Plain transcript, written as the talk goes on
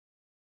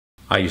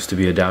I used to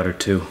be a doubter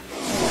too.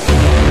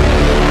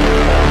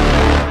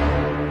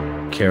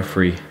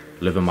 Carefree,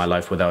 living my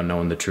life without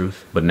knowing the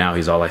truth. But now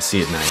he's all I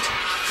see at night.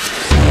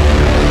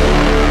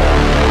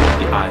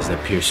 The eyes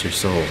that pierce your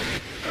soul.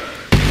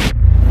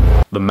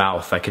 The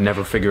mouth I can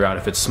never figure out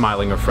if it's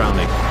smiling or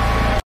frowning.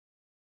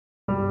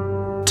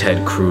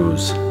 Ted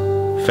Cruz,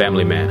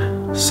 family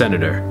man,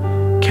 senator,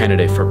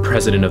 candidate for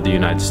president of the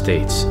United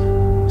States.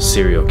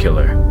 Serial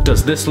killer.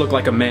 Does this look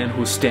like a man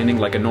who's standing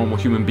like a normal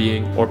human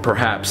being? Or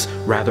perhaps,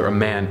 rather a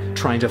man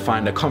trying to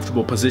find a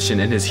comfortable position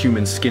in his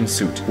human skin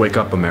suit? Wake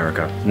up,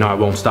 America. No, I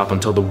won't stop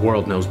until the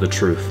world knows the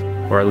truth.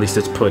 Or at least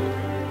it's put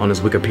on his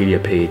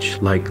Wikipedia page.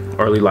 Like,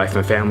 early life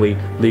and family,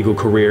 legal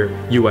career,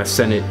 US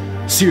Senate,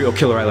 serial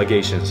killer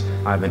allegations.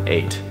 I haven't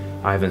ate.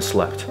 I haven't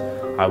slept.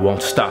 I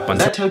won't stop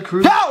until— That Ted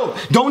Cruz? No!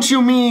 Don't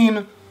you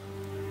mean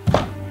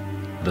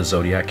the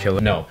Zodiac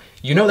killer? No.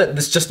 You know that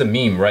this is just a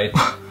meme, right?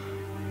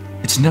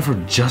 It's never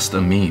just a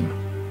meme.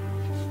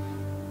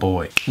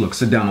 Boy. Look,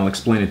 sit down, I'll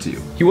explain it to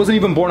you. He wasn't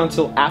even born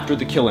until after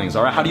the killings,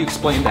 alright? How do you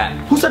explain that?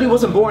 Who said he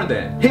wasn't born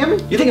then? Him?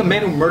 You think a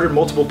man who murdered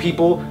multiple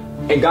people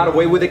and got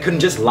away with it couldn't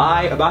just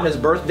lie about his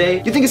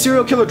birthday? You think a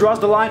serial killer draws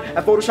the line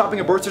at photoshopping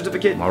a birth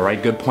certificate?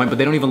 Alright, good point, but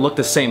they don't even look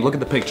the same. Look at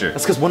the picture.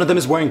 That's because one of them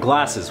is wearing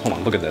glasses. Hold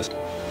on, look at this.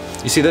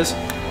 You see this?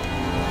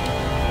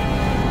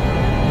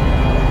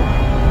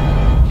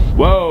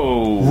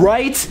 Whoa!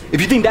 Right? If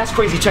you think that's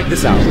crazy, check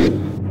this out.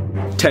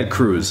 Ted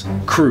Cruz,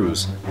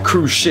 cruise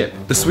ship,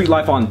 The Sweet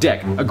Life on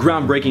Deck, a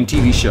groundbreaking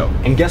TV show.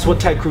 And guess what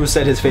Ted Cruz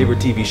said his favorite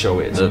TV show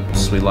is? The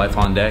Sweet Life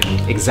on Deck?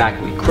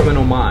 Exactly,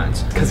 Criminal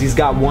Minds. Cause he's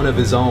got one of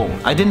his own.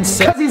 I didn't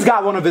say— Cause he's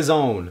got one of his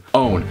own.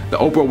 Own, the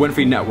Oprah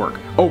Winfrey Network.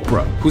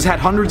 Oprah, who's had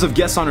hundreds of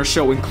guests on her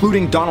show,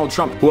 including Donald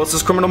Trump. Who else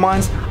is Criminal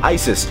Minds?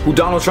 ISIS, who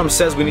Donald Trump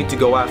says we need to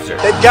go after.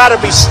 they've gotta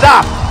be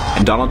stopped?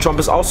 And Donald Trump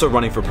is also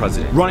running for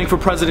president. Running for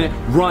president,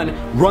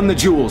 Run the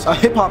Jewels, a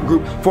hip-hop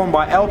group formed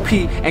by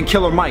LP and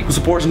Killer Mike, who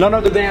supports none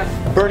other than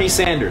Bernie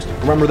Sanders.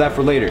 Remember that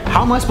for later.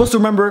 How am I supposed to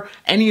remember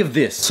any of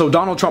this? So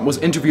Donald Trump was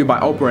interviewed by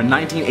Oprah in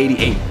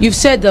 1988. You've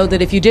said, though, that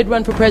if you did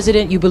run for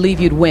president, you believe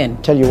you'd win.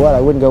 Tell you what,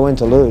 I wouldn't go in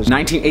to lose.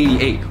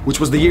 1988,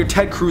 which was the year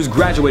Ted Cruz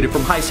graduated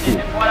from high school.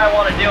 What I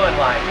want to do in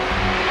life?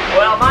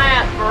 Well, my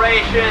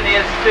aspiration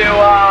is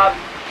to,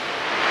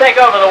 take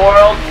over the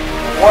world.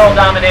 World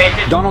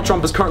domination. Donald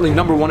Trump is currently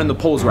 #1 in the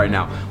polls right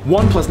now.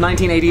 1 plus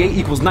 1988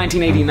 equals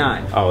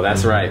 1989. Oh,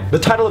 that's right. The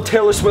title of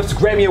Taylor Swift's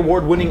Grammy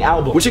Award winning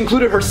album, which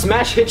included her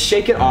smash hit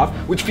Shake It Off,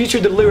 which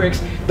featured the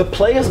lyrics, "The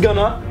play is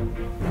gonna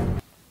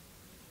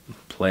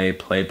play,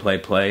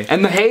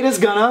 and the hate is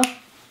gonna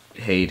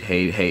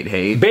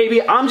hate.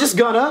 Baby, I'm just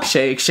gonna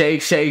shake. I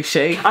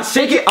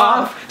shake it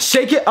off,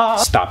 shake it off."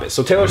 Stop it.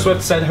 So Taylor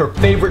Swift said her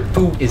favorite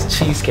food is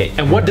cheesecake.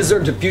 And what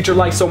dessert did Future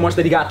like so much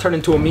that he got turned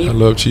into a meme? I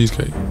love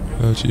cheesecake.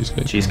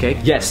 Cheesecake. Cheesecake?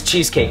 Yes,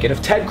 cheesecake. And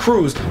if Ted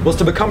Cruz was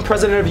to become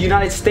president of the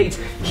United States,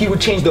 he would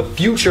change the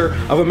future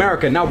of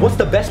America. Now, what's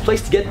the best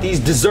place to get these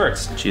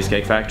desserts?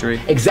 Cheesecake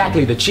Factory?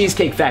 Exactly, the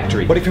Cheesecake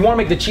Factory. But if you want to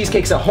make the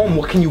cheesecakes at home,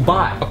 what can you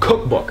buy? A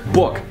cookbook.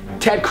 Book.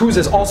 Ted Cruz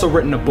has also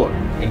written a book.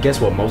 And guess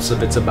what most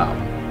of it's about?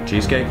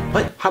 Cheesecake?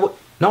 What? How would—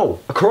 No,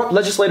 a corrupt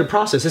legislative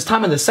process. His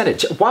time in the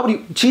Senate. Why would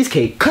you—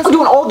 Cheesecake? Cause I'm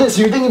doing all this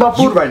and you're thinking about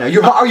food right now.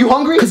 Are you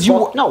hungry? Cause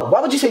you— No,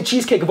 why would you say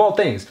cheesecake of all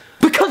things?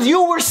 Because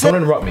you were— Don't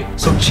interrupt me.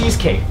 So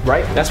cheesecake,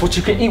 right? That's what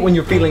you can eat when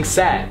you're feeling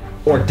sad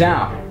or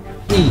down.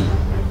 E.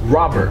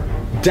 Robert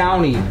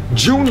Downey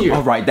Jr.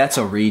 Alright, that's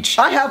a reach.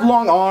 I have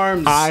long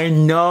arms. I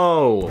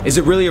know. Is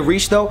it really a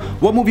reach though?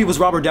 What movie was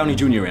Robert Downey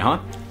Jr. in, huh?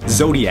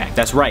 Zodiac,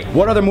 that's right.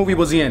 What other movie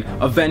was he in?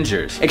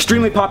 Avengers.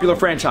 Extremely popular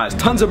franchise,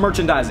 tons of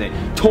merchandising,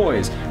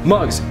 toys,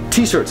 mugs,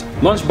 t-shirts,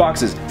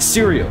 lunchboxes,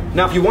 cereal.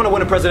 Now if you want to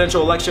win a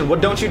presidential election, what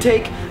don't you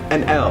take?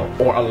 An L,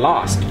 or a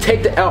loss. You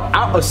take the L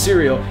out of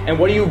cereal, and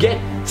what do you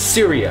get?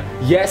 Syria.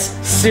 Yes,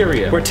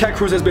 Syria. Where Ted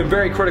Cruz has been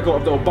very critical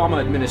of the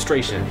Obama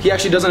administration. He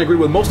actually doesn't agree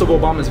with most of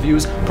Obama's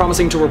views,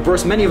 promising to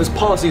reverse many of his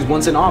policies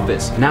once in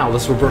office. Now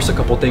let's reverse a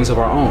couple things of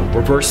our own.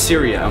 Reverse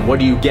Syria, and what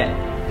do you get?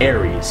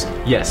 Aries.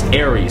 Yes,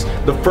 Aries.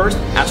 The first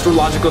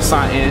astrological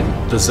sign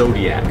in the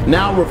Zodiac.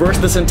 Now reverse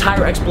this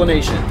entire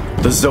explanation.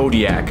 The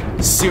Zodiac,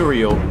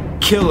 serial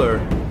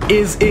killer,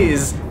 is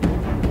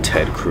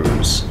Ted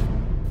Cruz.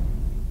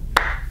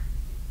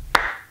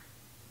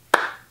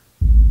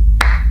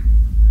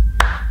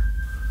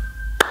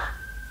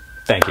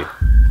 Thank you.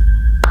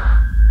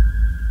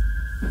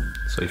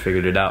 So you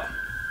figured it out.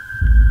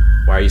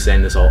 Why are you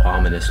saying this all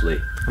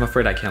ominously? I'm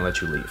afraid I can't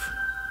let you leave.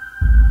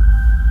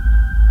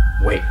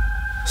 Wait.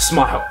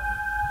 Smile.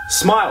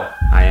 Smile.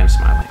 I am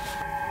smiling.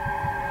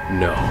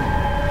 No.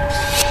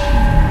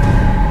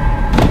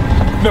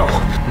 No.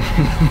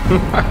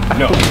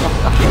 No.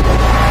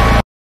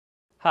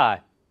 Hi,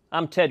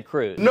 I'm Ted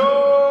Cruz.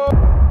 No.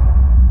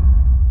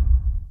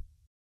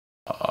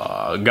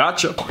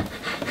 Gotcha.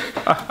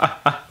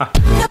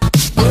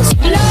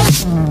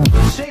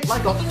 Shaped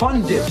like a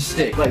fun dip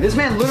stick. Like, this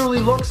man literally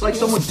looks like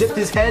someone dipped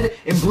his head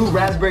in blue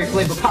raspberry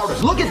flavor powder.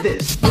 Look at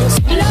this.